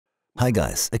Hi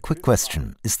guys, a quick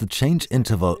question. Is the change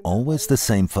interval always the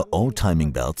same for all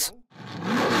timing belts?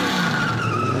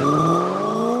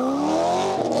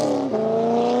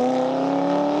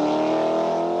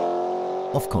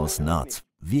 Of course not.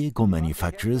 Vehicle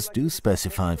manufacturers do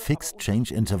specify fixed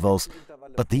change intervals,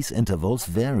 but these intervals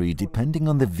vary depending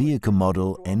on the vehicle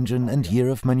model, engine and year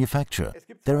of manufacture.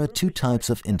 There are two types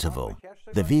of interval.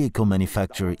 The vehicle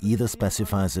manufacturer either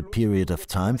specifies a period of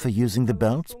time for using the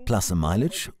belt, plus a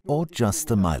mileage, or just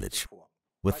the mileage.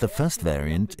 With the first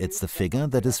variant, it's the figure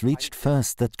that is reached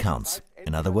first that counts.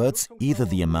 In other words, either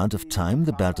the amount of time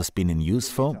the belt has been in use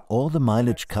for, or the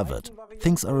mileage covered.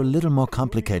 Things are a little more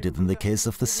complicated in the case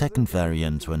of the second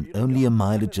variant, when only a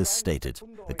mileage is stated.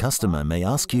 The customer may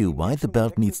ask you why the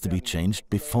belt needs to be changed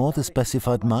before the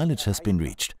specified mileage has been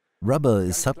reached. Rubber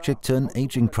is subject to an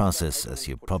aging process, as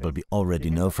you probably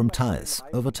already know from tires.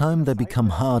 Over time they become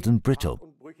hard and brittle.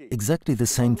 Exactly the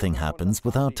same thing happens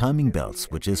with our timing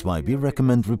belts, which is why we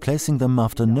recommend replacing them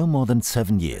after no more than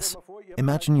 7 years.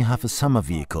 Imagine you have a summer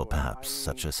vehicle perhaps,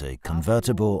 such as a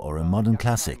convertible or a modern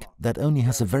classic, that only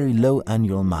has a very low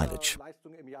annual mileage.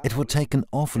 It would take an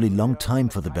awfully long time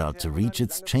for the belt to reach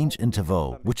its change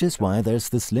interval, which is why there's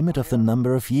this limit of the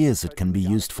number of years it can be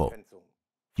used for.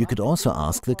 You could also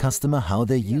ask the customer how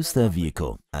they use their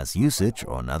vehicle, as usage,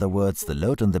 or in other words the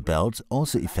load on the belt,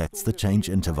 also affects the change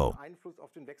interval.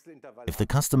 If the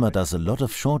customer does a lot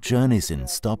of short journeys in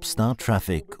stop-start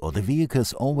traffic, or the vehicle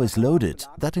is always loaded,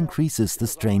 that increases the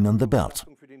strain on the belt.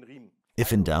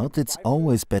 If in doubt, it's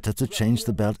always better to change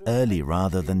the belt early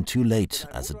rather than too late,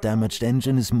 as a damaged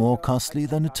engine is more costly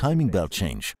than a timing belt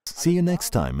change. See you next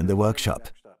time in the workshop.